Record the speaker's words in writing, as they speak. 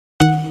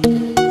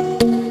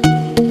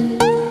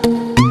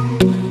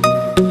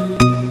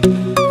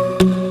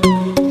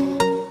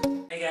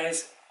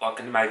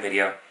my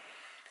video.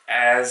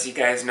 As you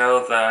guys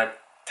know, the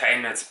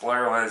Titan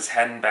Explorer was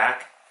heading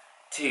back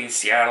to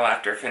Seattle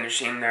after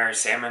finishing their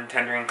salmon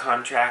tendering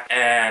contract,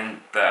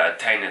 and the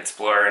Titan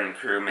Explorer and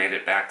crew made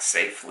it back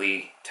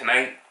safely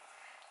tonight.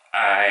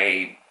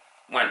 I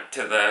went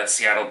to the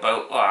Seattle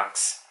boat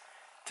locks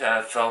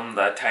to film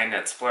the Titan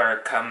Explorer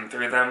come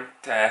through them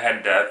to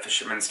head to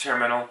Fisherman's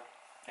Terminal,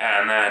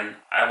 and then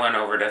I went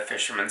over to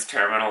Fisherman's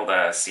Terminal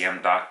to see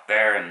him dock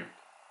there, and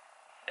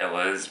it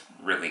was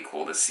really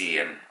cool to see,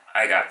 and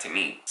I got to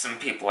meet some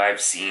people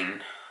I've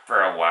seen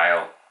for a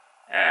while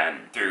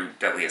and through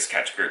Deadliest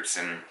Catch groups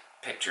and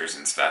pictures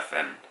and stuff,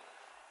 and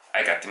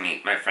I got to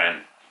meet my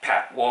friend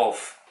Pat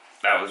Wolf.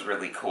 That was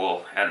really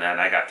cool. And then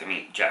I got to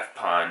meet Jeff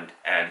Pond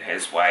and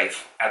his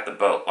wife at the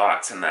boat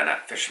locks, and then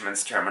at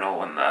Fisherman's Terminal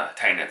when the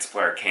Titan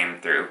Explorer came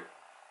through.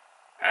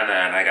 And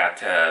then I got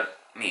to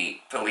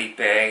meet Felipe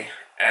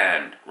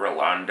and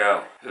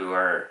Rolando, who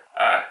are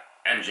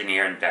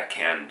engineer and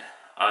deckhand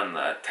on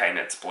the Titan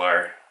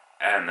Explorer.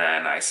 And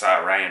then I saw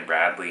Ryan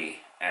Bradley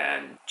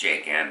and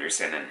Jake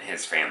Anderson and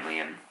his family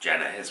and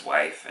Jenna, his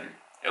wife, and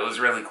it was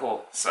really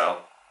cool.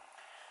 So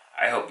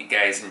I hope you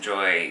guys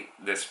enjoy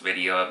this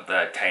video of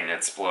the Titan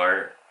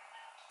Explorer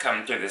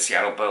coming through the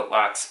Seattle boat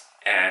locks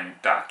and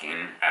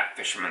docking at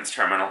Fisherman's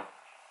Terminal.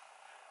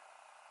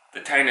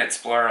 The Titan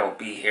Explorer will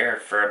be here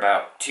for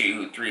about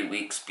 2-3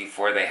 weeks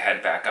before they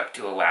head back up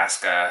to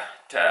Alaska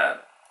to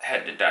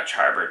head to Dutch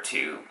Harbor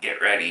to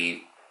get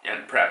ready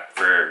and prep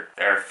for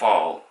their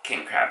fall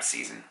king crab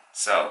season.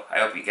 So I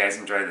hope you guys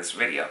enjoy this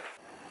video.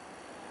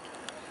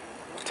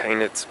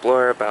 Titan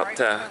Explorer about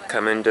to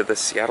come into the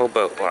Seattle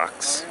boat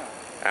locks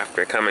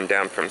after coming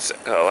down from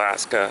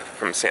Alaska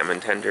from salmon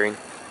tendering.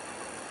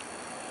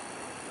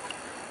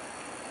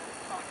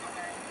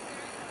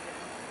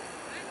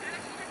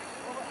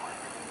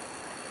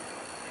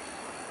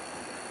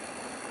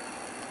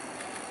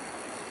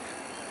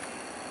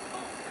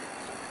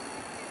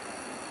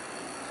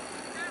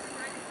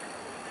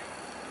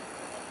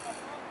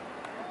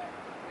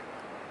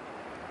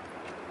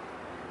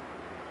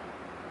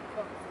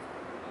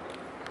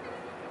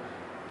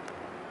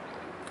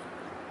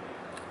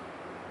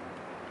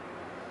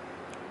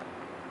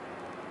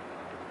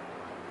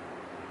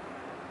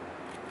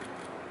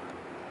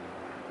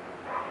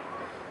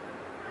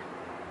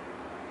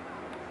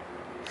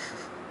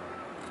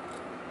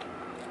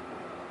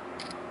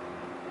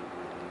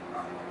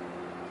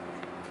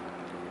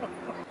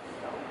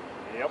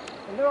 Yep.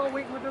 And they're all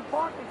waiting with their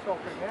pockets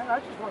open, man. I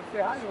just want to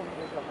say hi to them when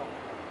they come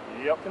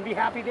home. Yep. And be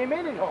happy they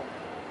made it home.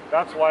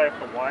 That's why if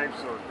the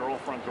wives or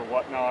girlfriends or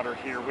whatnot are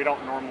here, we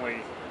don't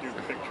normally do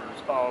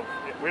pictures of,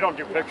 we don't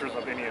do pictures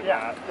of any of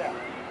that. Yeah.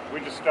 We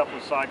just step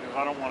aside because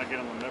I don't want to get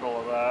in the middle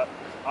of that.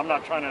 I'm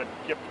not trying to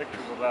get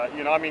pictures of that.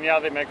 You know, I mean, yeah,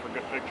 they make for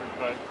good pictures,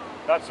 but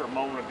that's their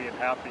moment of being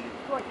happy.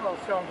 Like I was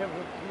telling him,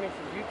 he makes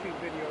his YouTube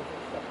videos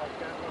and stuff like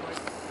that. And I'm like,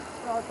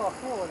 no, it's all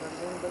cool and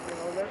everything, but you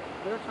know,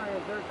 their time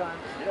is their time.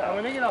 Yeah. And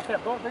when they get off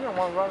that boat, they're going to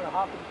want to run and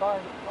hop in the car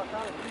and get the fuck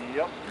out of it.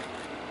 Yep.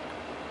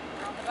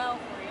 On the bow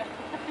for you.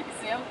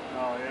 See him?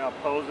 Oh yeah,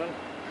 posing.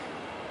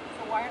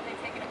 So why aren't they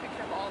taking a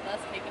picture of all of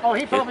us taking a Oh,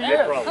 he picture? probably is.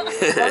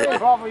 He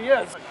probably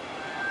is.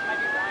 Might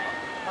be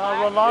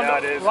Ryan. Rolando, Yeah,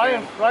 it is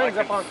Ryan's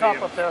him. up on I top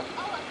can up there.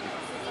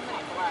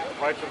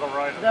 Right to the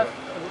right of That's,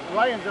 it.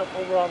 Ryan's up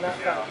over on that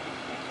Yeah. side,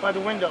 by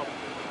the window.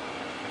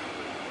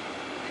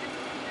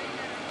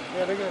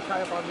 Yeah, they're going to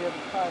tie up on the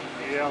other side.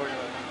 Yeah, we're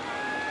gonna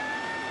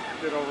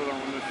get over there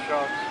when this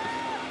shuts.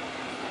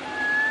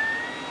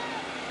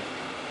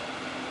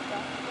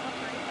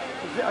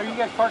 Are you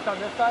guys parked on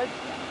this side?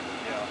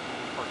 Yeah.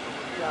 Parked over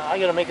here. Yeah, I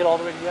got to make it all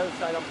the way to the other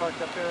side. I'm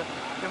parked up there.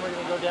 Then we're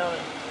going to go down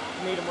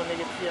and meet them when they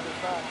get to the other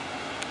side.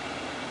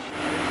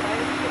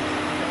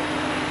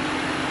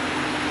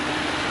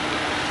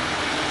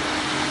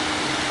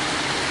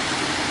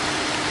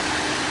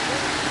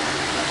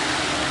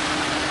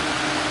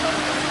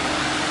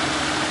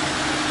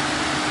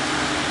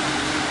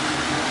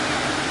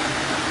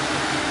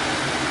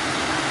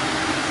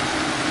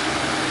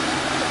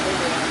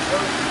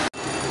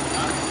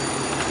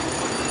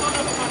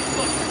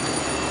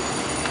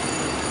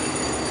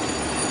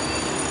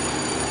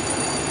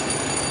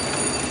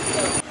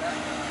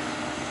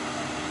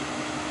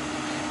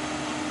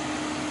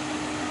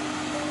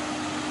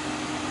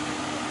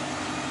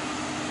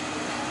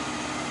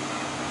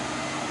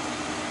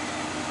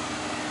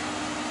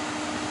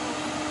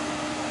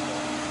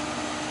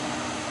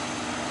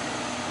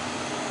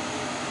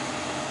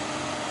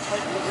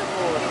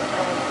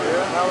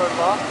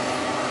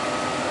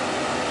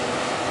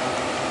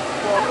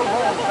 Welcome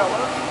home,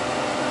 fella.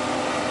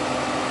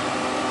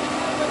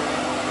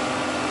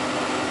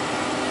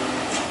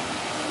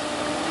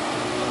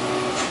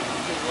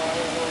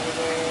 Ryan over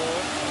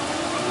there.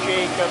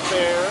 Jake up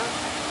there.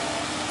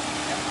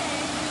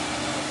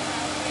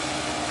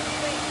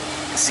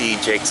 See,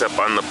 Jake's up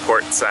on the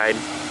port side.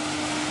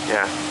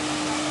 Yeah.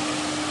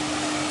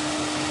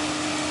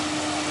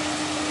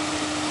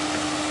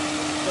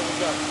 So we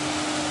got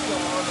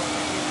John over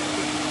here in the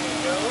kitchen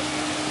window.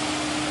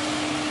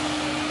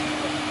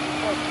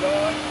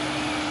 John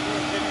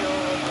doing video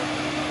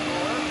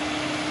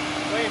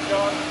saying,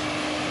 John.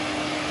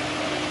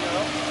 You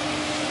know?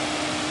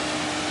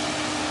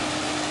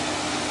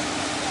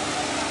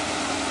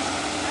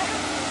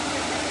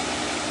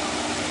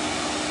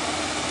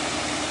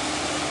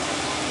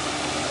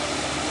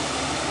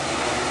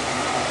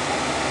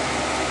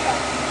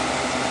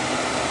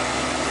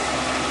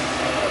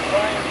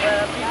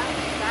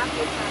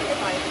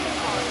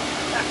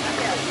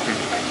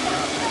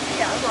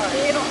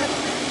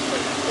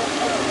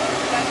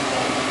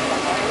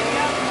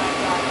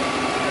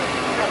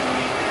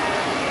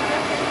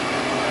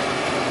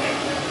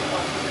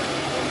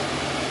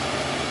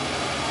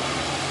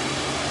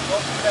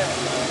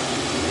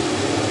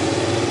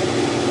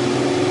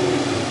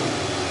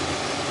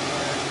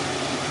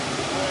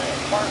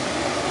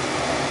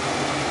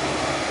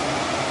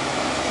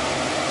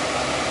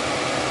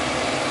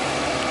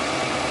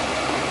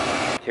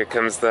 Here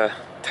comes the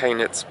Titan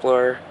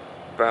Explorer,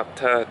 about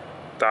to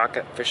dock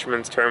at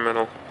Fisherman's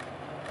Terminal.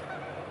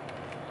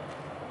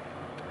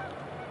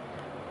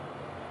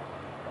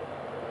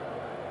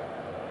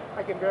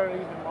 I can barely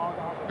even log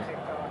off of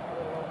TikTok.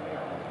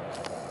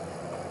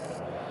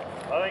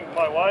 I think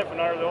my wife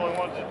and I are the only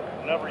ones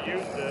that never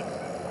used it.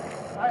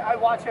 I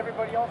watch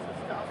everybody else's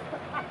stuff.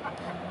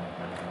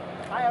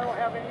 I don't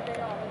have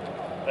anything on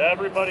it.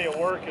 Everybody at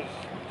work is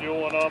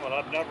doing them, and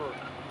I don't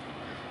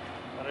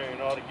even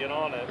know how to get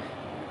on it.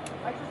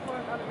 I just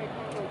learned how to make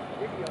one of those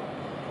videos.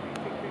 You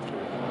take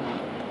pictures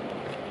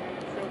and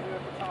it shows you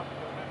at the top of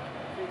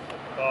it.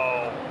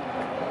 Oh.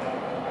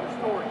 The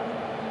story.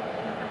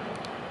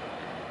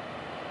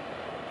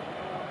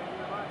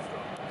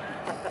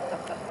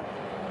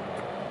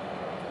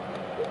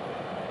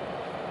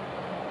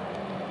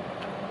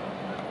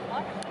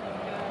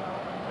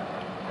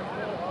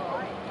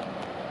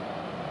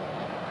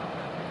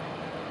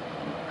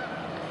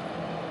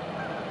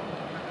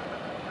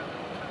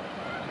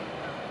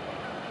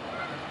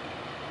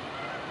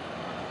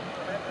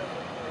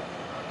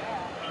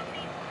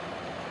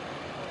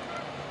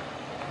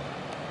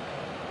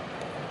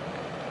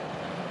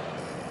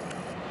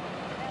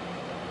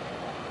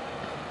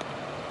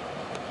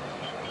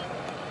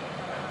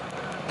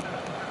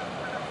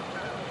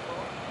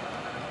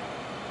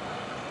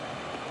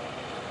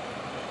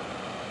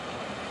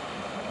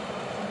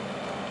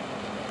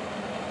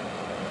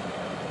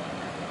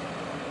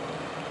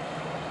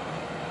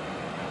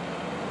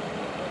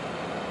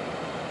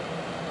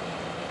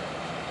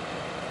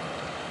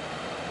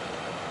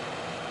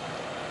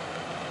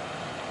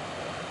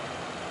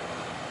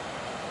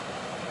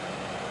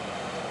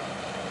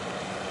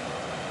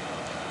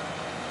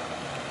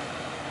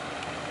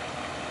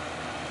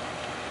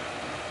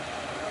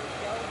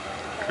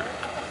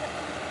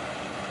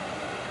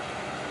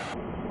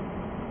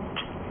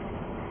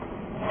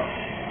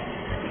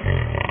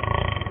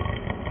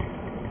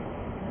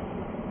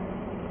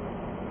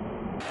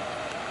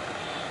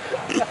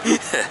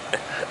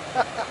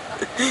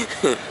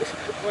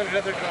 Want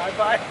another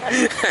drive-by? That's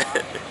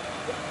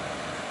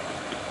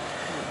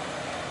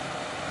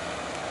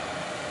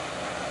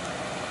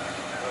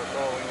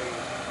all we need.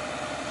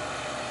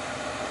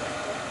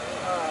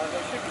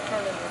 They should be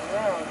turning it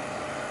around.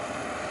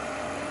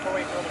 Oh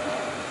wait, no, they're not.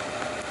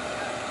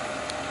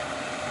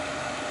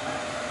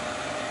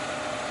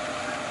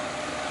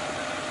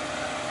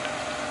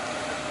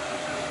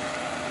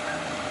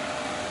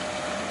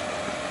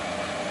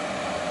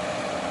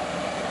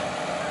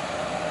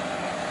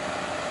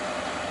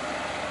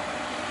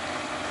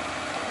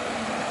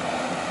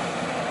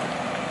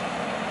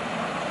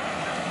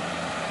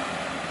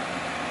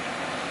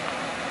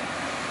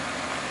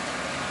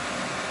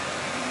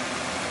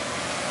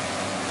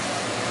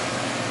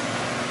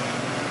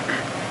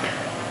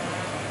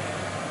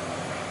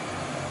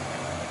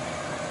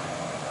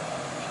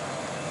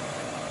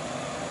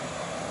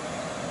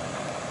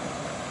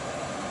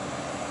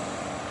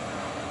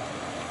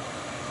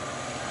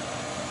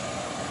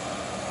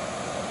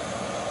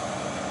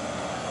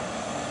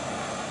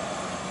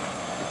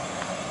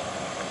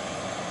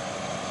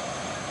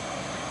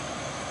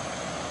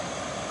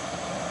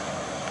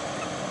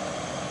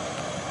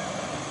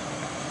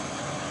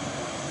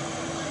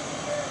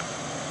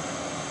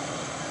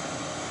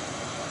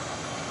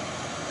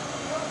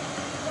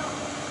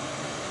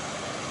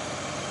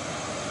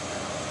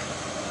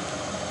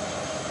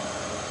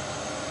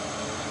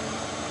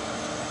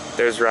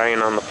 There's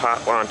Ryan on the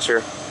pot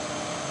launcher.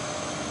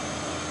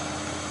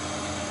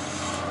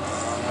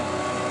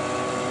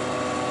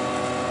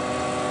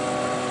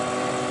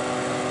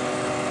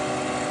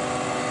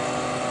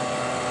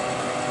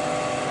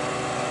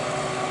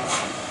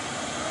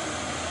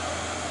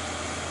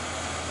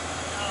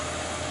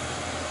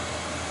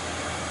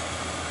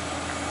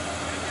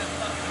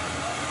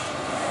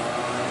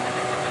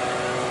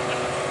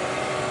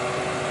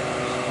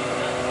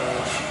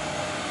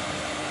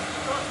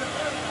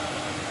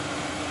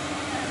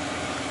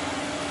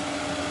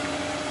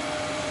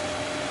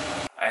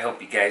 I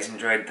hope you guys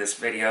enjoyed this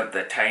video of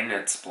the Titan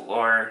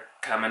Explorer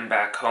coming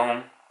back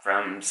home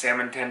from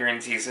salmon tendering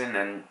season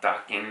and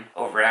docking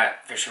over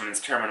at Fisherman's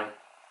Terminal.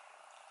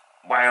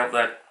 While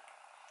the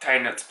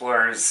Titan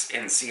Explorers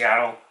in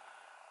Seattle.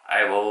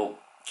 I will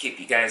keep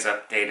you guys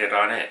updated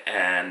on it,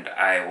 and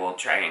I will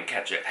try and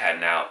catch it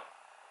heading out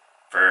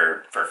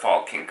for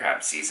fall king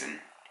crab season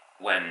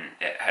when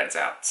it heads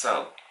out.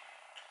 So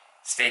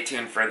stay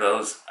tuned for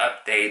those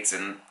updates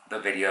and the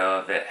video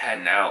of it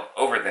heading out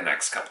over the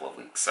next couple of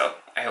weeks. So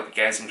I hope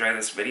you guys enjoy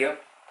this video,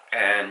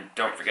 and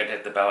don't forget to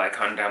hit the bell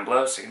icon down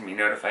below so you can be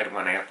notified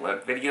when I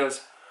upload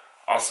videos.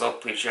 Also,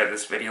 please share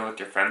this video with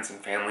your friends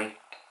and family,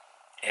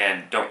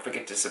 and don't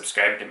forget to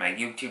subscribe to my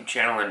YouTube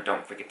channel, and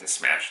don't forget to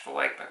smash the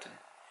like button.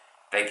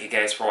 Thank you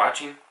guys for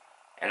watching,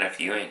 and if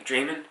you ain't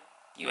dreaming,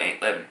 you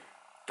ain't living.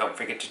 Don't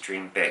forget to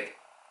dream big.